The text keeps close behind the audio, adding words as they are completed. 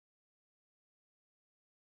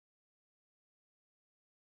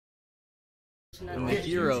And the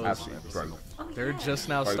heroes, they're just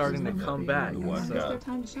now starting to come back. So.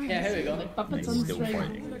 Yeah, here we go. He's still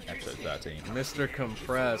fighting. Episode 13. Mr.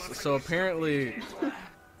 Compress. So apparently,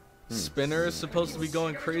 Spinner is supposed to be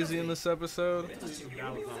going crazy in this episode.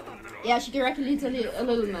 Yeah, Shigaraki needs a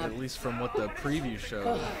little nap. At least from what the preview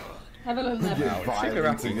showed. Have a little nap.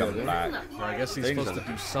 Shigaraki comes back. Or I guess he's supposed to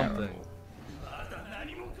do something.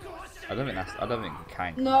 I don't think he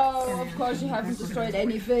can. No, of course you haven't destroyed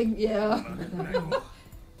anything. Yeah.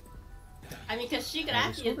 I mean, because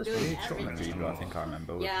Shigaraki is doing everything. I think I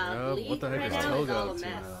remember. Yeah, what the heck is Toga up to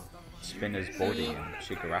now? Spinner's body and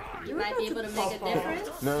Shigaraki. You might be able to make a difference.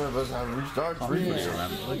 None of us have restarts.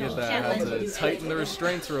 Look at that. I had to tighten the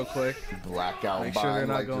restraints real quick. Blackout. Make sure they're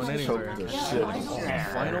not going anywhere.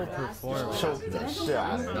 Final performance.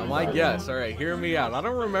 Now my guess, alright, hear me out. I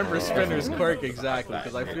don't remember Spinner's quirk exactly,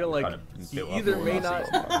 because I feel like he either may not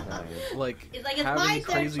have any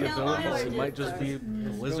crazy abilities, he might just be the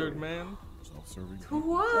lizard man.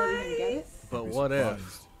 What? But what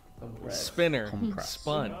if Spinner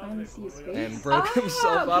spun and broke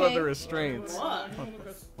himself out of the restraints? Oh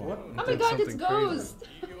my god, it's Ghost!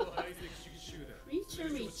 Creature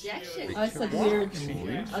rejection. I said weird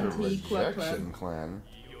anti-quack clan.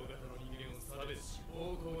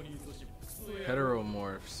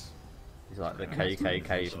 Heteromorphs. He's like the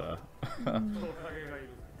KKK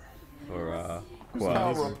for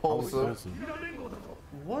How repulsive.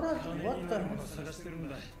 What the?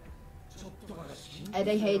 And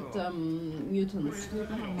they hate mutants.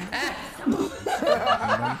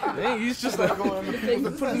 Dang, he's just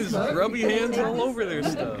putting his grubby hands all over their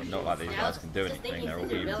stuff. Not like these guys can do anything, they're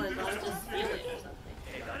all evil.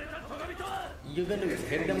 You're gonna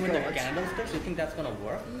hit them with the candlesticks? You think that's gonna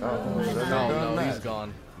work? No, he's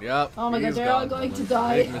gone. Yep. Oh my god, they're all going to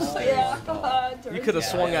die. Yeah. You could have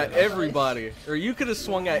swung at everybody, or you could have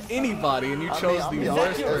swung at anybody, and you chose the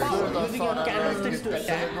worst person. Using your candlesticks to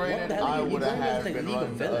attack? What the hell I are you would even have doing been with the League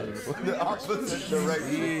of Villains? the opposite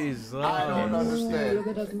direction. Jesus. I don't understand. Look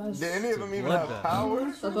at that mess. Did any of them even have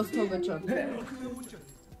powers? That was Toga-chan.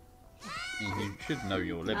 You should know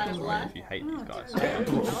your limits, right, if you hate these guys.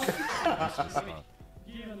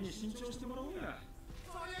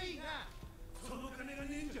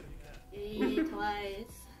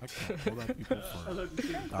 Twice.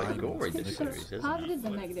 Quite gory this series, isn't it? Positive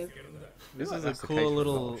and negative. This is a cool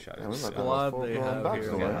little squad they have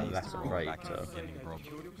here. Yeah, that's great.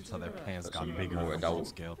 So their plans got bigger More on adult. full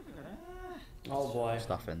scale. Oh boy.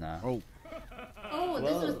 Stuff in there. Oh,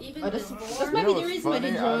 this was even That's before. maybe the reason why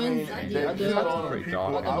they joined the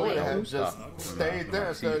other. I would have just stayed there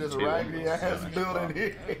instead of this raggedy ass building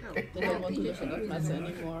here. They don't want to live in that mess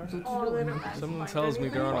anymore. Someone tells me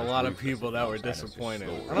there aren't a lot of people that were disappointed.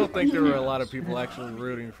 I don't think there were a lot of people actually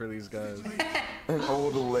rooting for these guys. An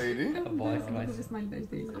old lady.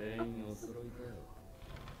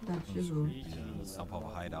 Some of a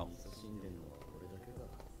hideout.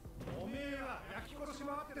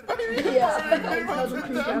 Yeah, doesn't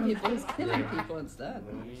creep out people, he's killing people instead.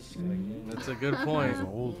 That's a good point.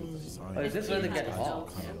 Oh, is this where they get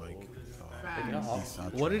off?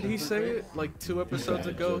 What did he say? Like 2 episodes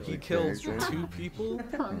ago, he killed 2 people?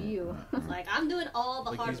 From you. Like, I'm doing all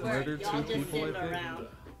the Like hard he's work. murdered Y'all 2 just people, sitting I think? around.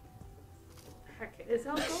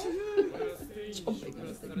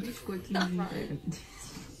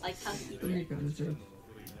 Like housekeeping.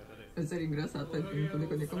 Essere ingrassato al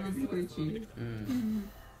punto di come biscoittini.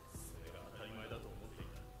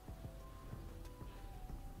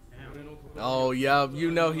 Oh yeah,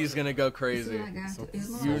 you know he's gonna go crazy.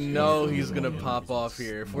 You know he's gonna pop off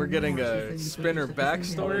here. If we're getting a Spinner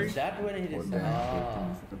backstory, Is that when he is?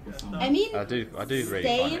 I mean, I do really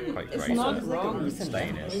find it quite it's great. not wrong.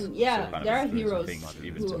 Stain I is mean, yeah, still kind there are of influencing heroes things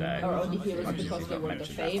even who today. are only heroes I just because they not were the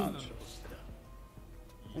mentioned that fame. much.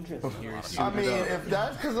 Interesting. I mean, if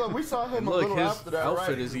that's because we saw him a look, little his after that,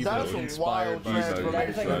 outfit right? is even That's a inspired wild by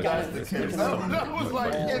transformation. That was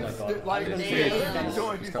like instant, like he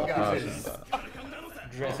joined these guys.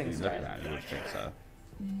 Dressing Look style. at that, you would think so.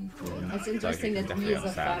 It's interesting that he is a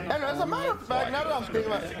fan And as a matter of fact, now that I'm thinking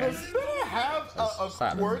about it, does Spinner have a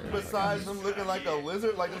quirk besides him looking like a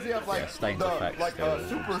lizard? Like, does he have like Stain's effect like still a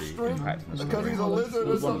super the strength impact on the because he's a lizard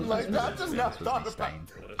or something like that? I just not thought about Stain.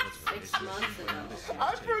 it. 6 months ago.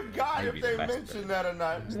 I forgot Maybe if they the best mentioned that or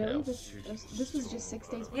not. Really? This was just 6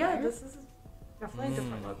 days prior? Yeah, this is definitely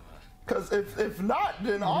different. Because if not,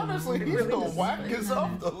 then honestly, he's the wackest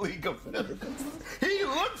of the League of Villains. He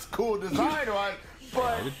looks cool design-wise, but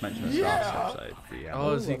I did mention this yeah. last episode. The,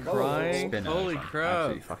 oh, is he crying? Spinner, Holy like, crap!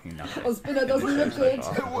 Absolutely fucking nothing. Oh, Spinner doesn't look good.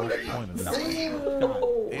 Nothing.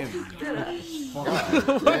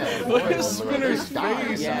 What is Spinner's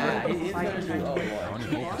face? Yeah, he's gonna do. Oh,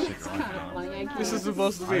 what? This is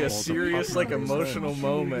supposed to be a serious, like, emotional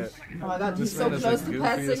moment. Oh my god, he's This so man has close the to goofiest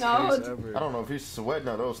passing face out. ever. I don't know if he's sweating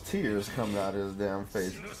or those tears coming out of his damn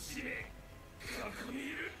face.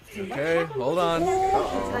 Okay, hold on.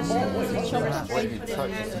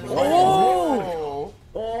 Oh!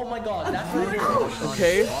 Oh my god, that's really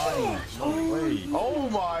Okay, Oh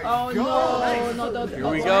my Oh god! no, here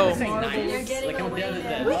we go. You're getting away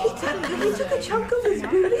there. He took a chunk of his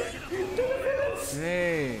booty.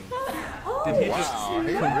 Dang. Did he just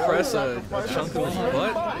compress a chunk of his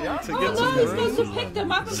butt to get Oh some no, he's supposed room? to pick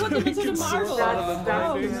them up and put them into the marble.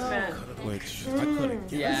 Which I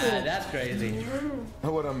couldn't. Yeah, that's crazy.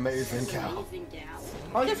 What an amazing cow. Amazing gal.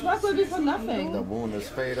 All this work will be for nothing. The wound is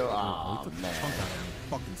fatal. Oh, man.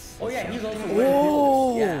 Oh yeah, he's also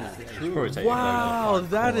Whoa! Yeah. Probably take Wow,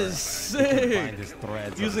 that is sick!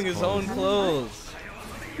 Using his own clothes.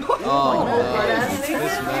 Oh, man. This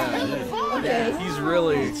man. He's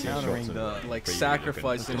really, like,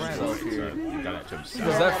 sacrificing himself here. Because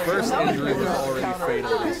that first injury was already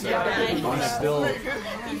fatal. He's still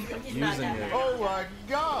using it. Oh my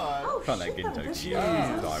god! Can't let Ginto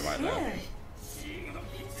die right there.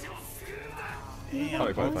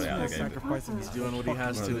 Probably put it out again. He's doing what he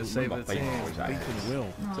has to save the team.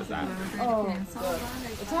 To that. Oh,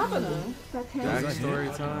 what's happening? Backstory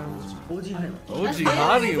time. OG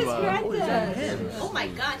Harima. Oh my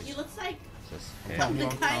god, he looks like Yeah. the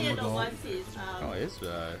guy in the One Piece. Oh, it is. I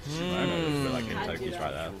feel like Ginto's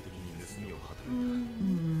right there.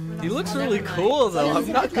 He looks really cool though,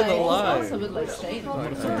 I'm not gonna lie. Also with like Shane.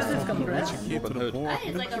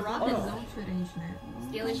 He's like a Robin.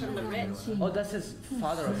 Stealing from the rich. Oh, that's his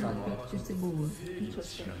father or someone.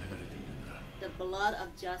 The blood of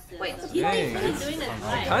justice. Wait, Dang. he's doing this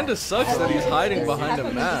right. Kinda sucks that he's hiding behind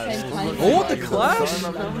a mask. Oh, the clash!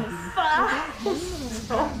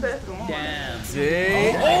 Damn.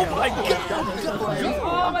 Dang. Oh my god!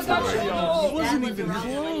 Oh my god, He wasn't even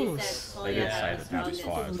close. They did say that Tab is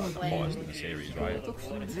fire is like the hottest in the series, right?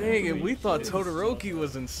 Dang it, we thought Todoroki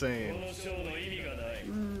was insane.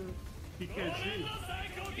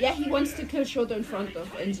 Yeah, he wants to kill Shoto in front of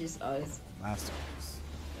Enji's eyes.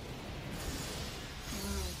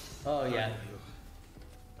 Oh yeah.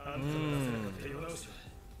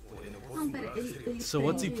 So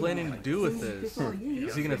what's he planning to do with this?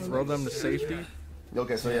 Is he gonna throw them to safety?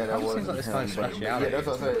 Okay, so yeah, that was. Seems like this guy's Yeah, speciality. that's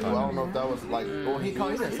what I said. Well, I don't know if that was like. Well, he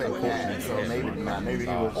didn't say bad, so maybe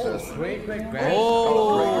he was just. Great grand.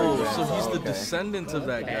 Oh, so he's the descendant of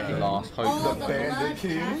that The guy. last hope. The Bandit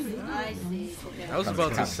King. I see. Okay. I was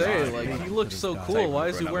about to say, like, he looks so cool, why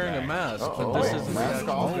is he wearing a mask? But this isn't the Mask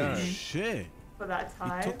actual off. guy. Shit. For that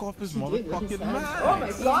time. Took off his motherfucking mask. Oh my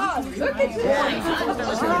god, look at this!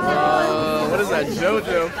 What is that,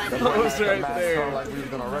 JoJo? Pose right Mask there. like we was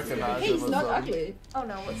gonna recognize He's him or not something. ugly. Oh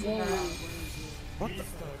no, what's that? What the?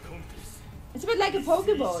 It's a bit like a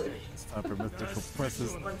Pokeball. It's time for mystical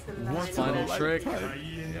presses. Final trick.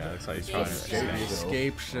 Yeah, looks like he's trying to escape.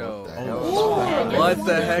 Escape show. Oh, What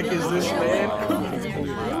the heck is this, man?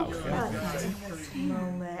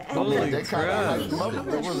 Holy crap.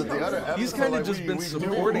 He's kind of just been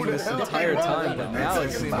supporting this entire time, but now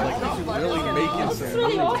it seems like he's really making It's some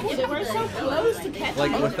really moves. awful, they were so close to catching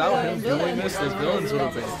Like, up without to him the doing villain. this, the villains would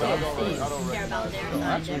have been done. Care about their I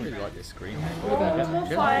actually really like this screen.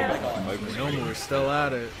 No, we're still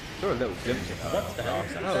at it. There were little glimpses of it.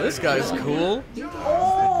 Oh, this guy's cool.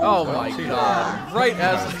 Oh my god. Right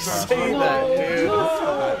as I say that, dude.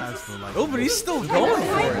 Oh, but he's still going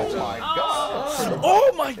for it.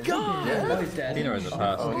 Oh my god. Seen her as a person,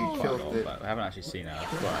 Oh, he killed it. but I haven't actually seen her.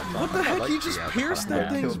 What the heck? He just pierced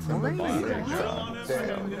that thing's brain.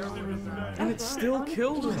 And it still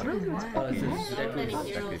killed him.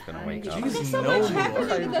 Deku's gonna wake up. Jeez, So no much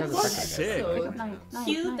happened in more. that one episode.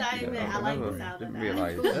 cute diamond. I like the sound of Didn't that.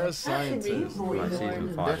 realise That's scientist. like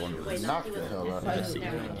season 5 Wonders. Knocked the hell out of Just him.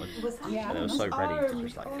 season onwards. And they were so ready to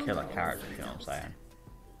just like kill a character, you know what I'm saying?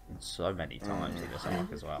 And so many times in this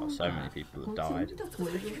arc as well. So many people have died.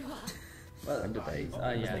 When did they?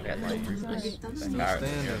 Yeah. They get like ruthless their characters.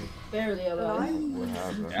 Standing. Barely alive.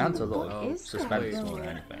 It adds a lot of suspense more than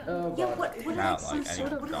anything. Without like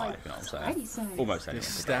anyone would die, you know what I'm saying? Almost The anyone.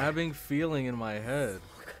 stabbing feeling in my head.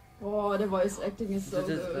 Oh, the voice acting is so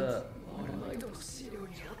This is good.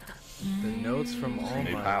 The notes from All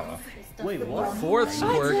New Might. power. Wait, what? Fourth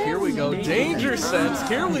squirk, here we go. Danger sense,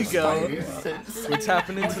 here we go. We're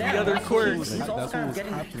tapping into the other quirks. That's what was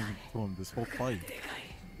happening to him this whole fight.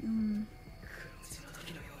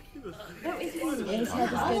 No, his head is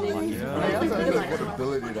getting. Hey, that's a good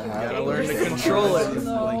ability to have. Gotta learn to control it.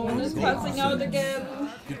 No, it's passing out again.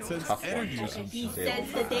 It says Tough one. energy or some He shit.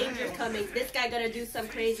 sense the danger's coming. This guy gonna do some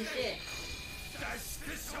crazy shit.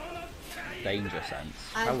 Danger sense.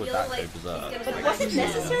 I How would feel that like go he's berserk? gonna But come was back it to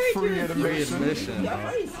necessary Free to? admission. Admission.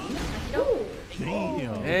 No.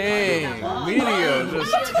 Damn. Hey, Meteor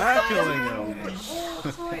just tackling him.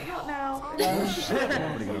 Sorry, not now.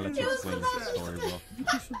 Nobody gonna let you explain this story,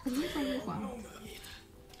 bro.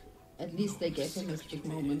 At least they gave him his big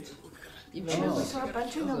moment. Even Oh. though We saw a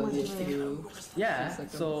bunch of them it was with just you. Yeah,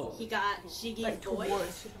 so He got Shigi's Like voice.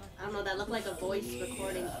 towards. I don't know, that looked like a voice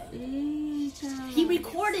recording. Eita. He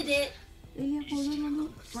recorded it! Ele acordou no...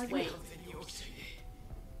 Wait.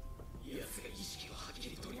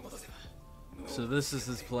 So this is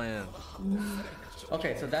his plan,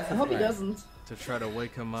 okay, so that's I his hope he plan. doesn't. to try to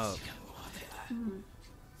wake him up.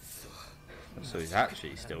 So he's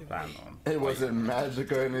actually still planning on. It wasn't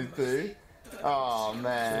magic or anything. Oh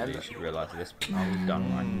man. You should realize this. Oh, we've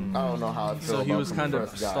done right. I don't know how I feel So he about was the kind of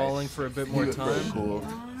first guy. stalling for a bit He more was pretty time. cool.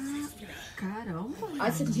 Caramba. I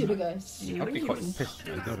said computer guys. I'd be quite pissed.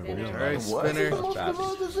 Alright, What? Spinner. The most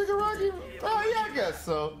devoted Shigaraki? Oh yeah, I guess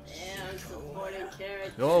so. Damn, supporting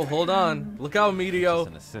character. Oh, hold on. Look out, Meteor.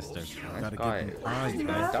 And a sister. This Gotta guy, get he's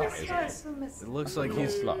gonna die, isn't he? It looks like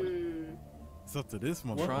he's Slow. It's up to this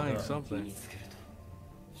trying motherfucker. something.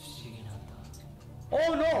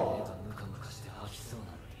 Oh no!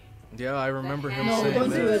 Yeah, I remember him No, saying don't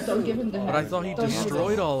do it. that. Don't give him the head. But I thought he Don't do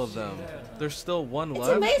destroyed it. all of them. There's still one It's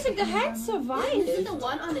left. amazing the hand Is it survived. the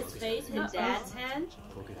one on his face, his dad's hand?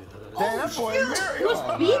 Damn, that boy Mario. He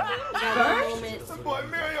was beaten That first. moment. That boy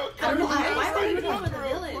Mario. I don't know, why would he Real go for the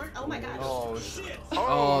quick. villains? Oh my gosh. Oh shit.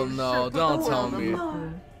 Oh no, shit, don't put the tell one me.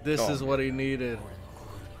 on the- This is what he needed.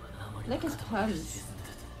 Like his pants.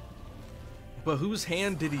 But whose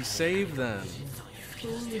hand did he save then?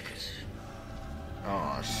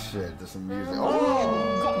 Oh shit, this is music.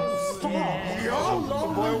 Oh, God, stop! Yo,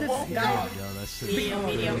 the boy woke up. Yo, that shit.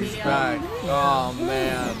 Medium. Back. Oh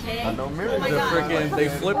man. Okay. I know Mario. Oh my The god. freaking they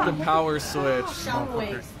flipped the power switch.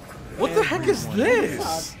 Soundwaves. What the heck is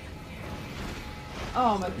this?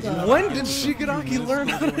 Oh my god. When did Shigaraki learn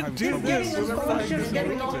how to do this? Just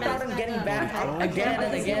getting knocked out and getting back again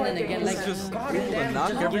and again and again. Like, Just God able to damn, knock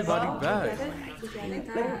just everybody give up. back.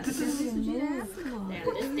 This is... Damn,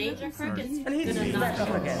 this danger cricket's And he's gonna back up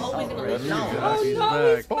knock. again. Always gonna leave.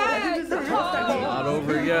 Shigaraki's back. Not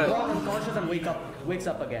over yet. Unconscious and wakes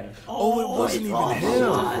up again. Oh, it wasn't even him.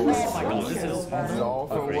 Oh my god, this is This is all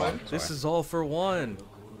for Agreed. one. This is all for one.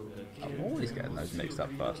 I'm always getting those mixed up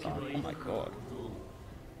first time. Oh my god.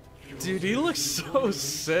 Dude, he looks so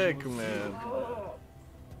sick, man.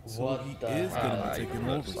 So he is gonna take him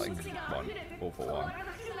looks over. like one, all for one.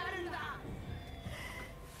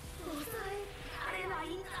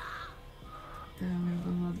 Do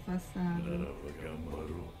modo passado.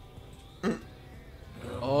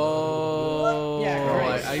 Oh,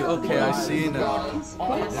 okay, I see now.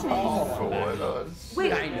 All for one.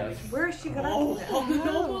 Wait, Kind of. where is she gonna Oh, go? oh,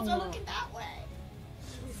 no, look at that way.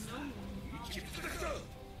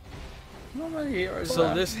 Not many heroes So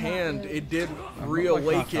left. this hand, it did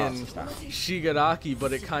reawaken Shigaraki,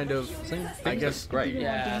 but it kind of, I guess, Great.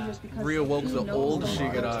 Yeah. reawoke the old I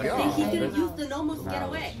Shigaraki. think he's gonna use the Nomos to get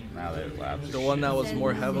away. Now they're labs. The one that was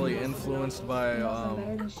more heavily influenced by All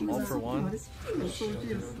for One.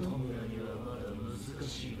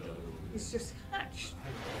 He's just hatched.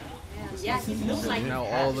 Yeah, he looks like Now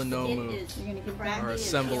all the his Nomu skin is cracking are and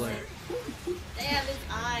assembling. peeling. Damn, his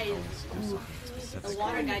eyes. The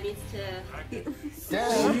water guy needs to.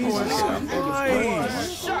 Damn, Jesus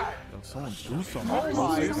Christ. Yo, someone do something. Oh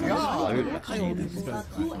my god.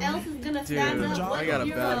 Who else is gonna stand Dude, up? What I got a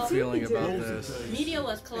hero? bad feeling about this. Media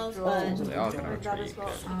was close, but They are gonna retreat.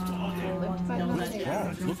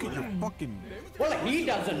 Yeah, look at your fucking. Well, he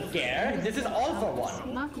doesn't care. This is all for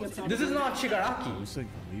one. Not your problem. This is not Shigaraki. You say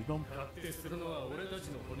leave them?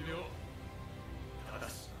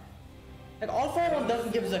 Like, all for one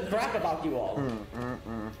doesn't give a crap about you all.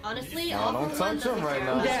 honestly, No, all don't for one touch him doesn't right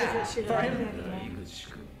care. now. Yeah, for him.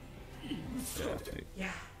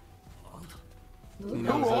 He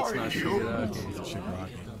knows that's not Shigaraki.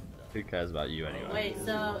 Who cares about you anyway? Wait,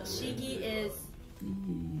 so Shigi is.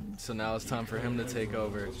 So now it's time for him to take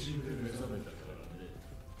over.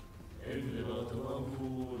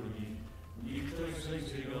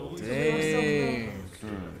 Dang.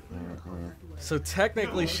 So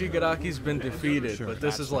technically Shigaraki's been defeated, but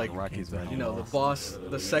this is like, you know, the boss,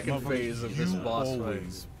 the second phase of this boss fight.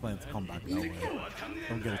 Always plan to come back that way.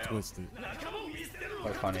 Don't get it twisted.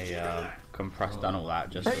 Quite funny, compressed done all that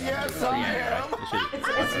just Yes, I am.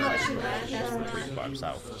 It's by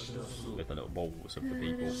himself with the little balls of the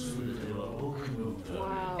people.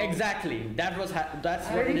 Wow. Exactly. That's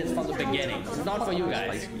what it is from the beginning. It's not for you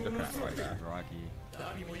guys. Looking at it right there.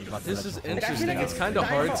 This is interesting. It's kind of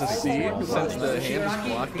hard to see since the hand is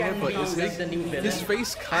blocking it, but his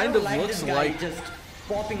face kind of looks like just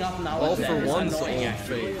popping up now. All for One's old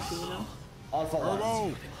face. All for One.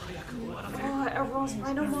 Oh, everyone's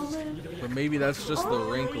final moment. But maybe that's just the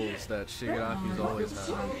wrinkles that Shigaraki's always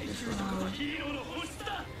had.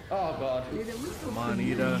 Oh god. Come on,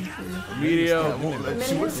 Ida. Medio.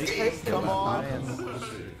 Come on.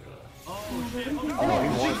 Oh, he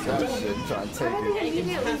wants that shit. Try to take it.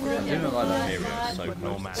 Didn't like that area. So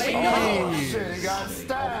no man. Oh shit, he got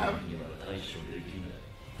stabbed.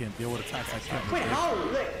 Can't deal with attacks like that. Wait, how?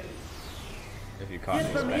 If you can't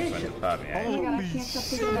expect when to permeate.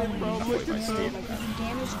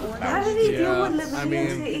 How did he deal with Yeah, I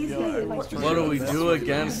mean, what do we do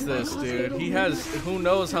against this, dude? He has who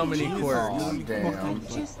knows how many quirks. Oh, damn.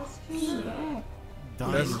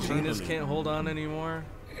 Best Genius can't hold on anymore.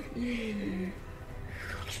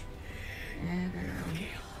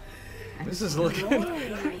 This is looking...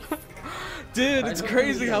 Dude, it's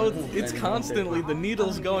crazy how it's constantly the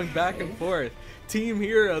needles going back and forth. Team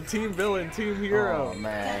hero, team villain, team hero. Oh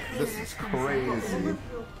man, this is crazy.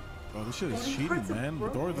 Bro, this shit is cheating, man.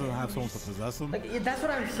 Midoriya doesn't have someone to possess him. Like, that's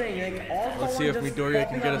what I'm saying. Like, all Let's see if Midoriya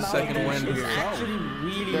can get a second win here. Actually,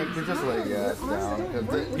 really. Yeah, just lay your ass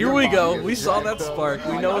down. Here we go. We saw that spark.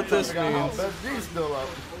 We know what this means. He's still up.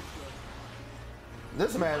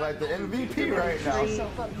 This man like the MVP right now.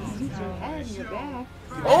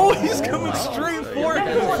 Oh, he's coming straight for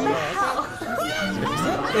him.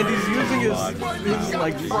 And he's using his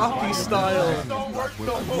like Rocky style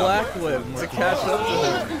black whip to catch up to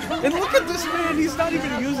him. And look at this man, he's not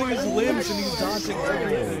even using his limbs and he's dodging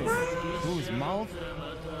everything. Whose mouth?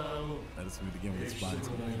 That is me to begin with his body.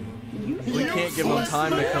 We can't give him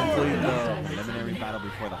time to complete the preliminary battle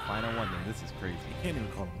before the final one, then this is crazy. You can't even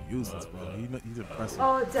call him useless, bro. He's impressive.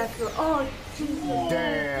 Oh, definitely. Oh, Jesus.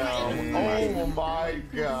 Damn. Oh my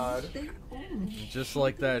god. Just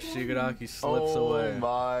like that, Shigaraki slips away. Oh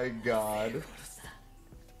my god.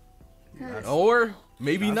 Or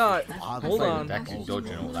maybe not. Hold on. Deck and dodge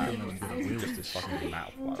and all that. Just his fucking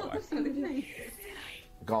mouth, by the way.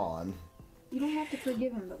 Gone. You don't have to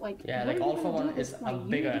forgive him, but like, Yeah, like All for One is a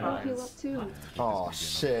bigger annoyance. Oh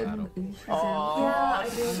shit. Oh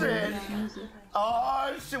shit.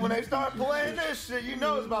 Oh shit. When they start playing this shit, you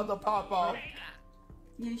know it's about to pop off.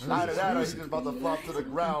 Either that or he's just about to flop to the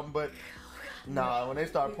ground, but nah, when they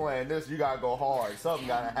start playing this, you gotta go hard. Something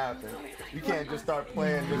gotta happen. You can't just start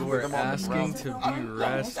playing this You with were them on the ground. asking to be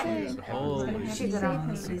rescued. Holy shit.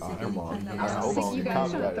 Oh, come on. I hope I don't get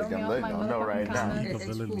copyrighted again. Let them know right now.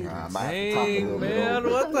 Hey, man,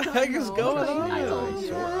 what the heck is going on?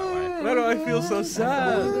 Why do I feel so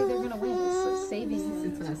sad?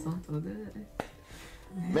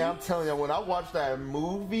 Man, I'm telling you, when I watched that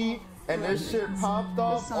movie and this shit popped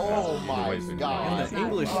off, oh my god. And the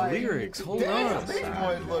English lyrics, hold Damn, on. these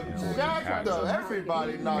boys look jacked up.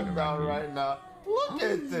 Everybody knocked out right now. Look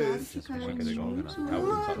at this. Dang, he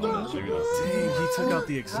took out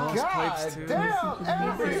the exhaust pipes too. Damn,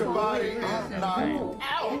 everybody is knocked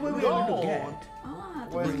out. Gone.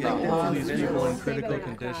 Look at all these people in critical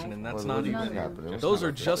condition, and that's not even... Those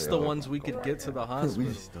are just the ones we could get to the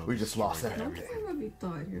hospital. We just lost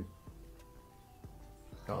everything.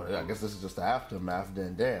 Oh, yeah, I guess this is just the aftermath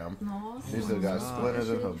then, damn. She still got splinters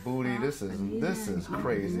in her booty. This is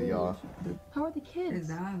crazy, y'all. How are the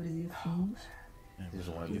kids?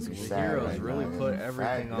 These heroes really put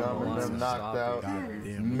everything on the line to stop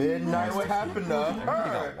it. Midnight, what happened to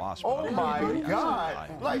her? Oh my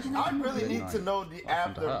god! Like, I really need to know the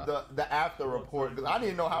after report, because I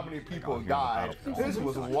didn't know how many people died. This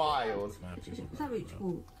was wild.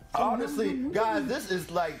 Honestly, guys, this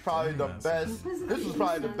is like probably the best. This was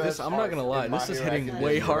probably the best. I'm not gonna lie, this is hitting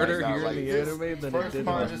way harder here in the anime than it did in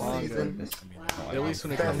the manga. At least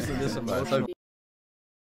when it comes to this emotion.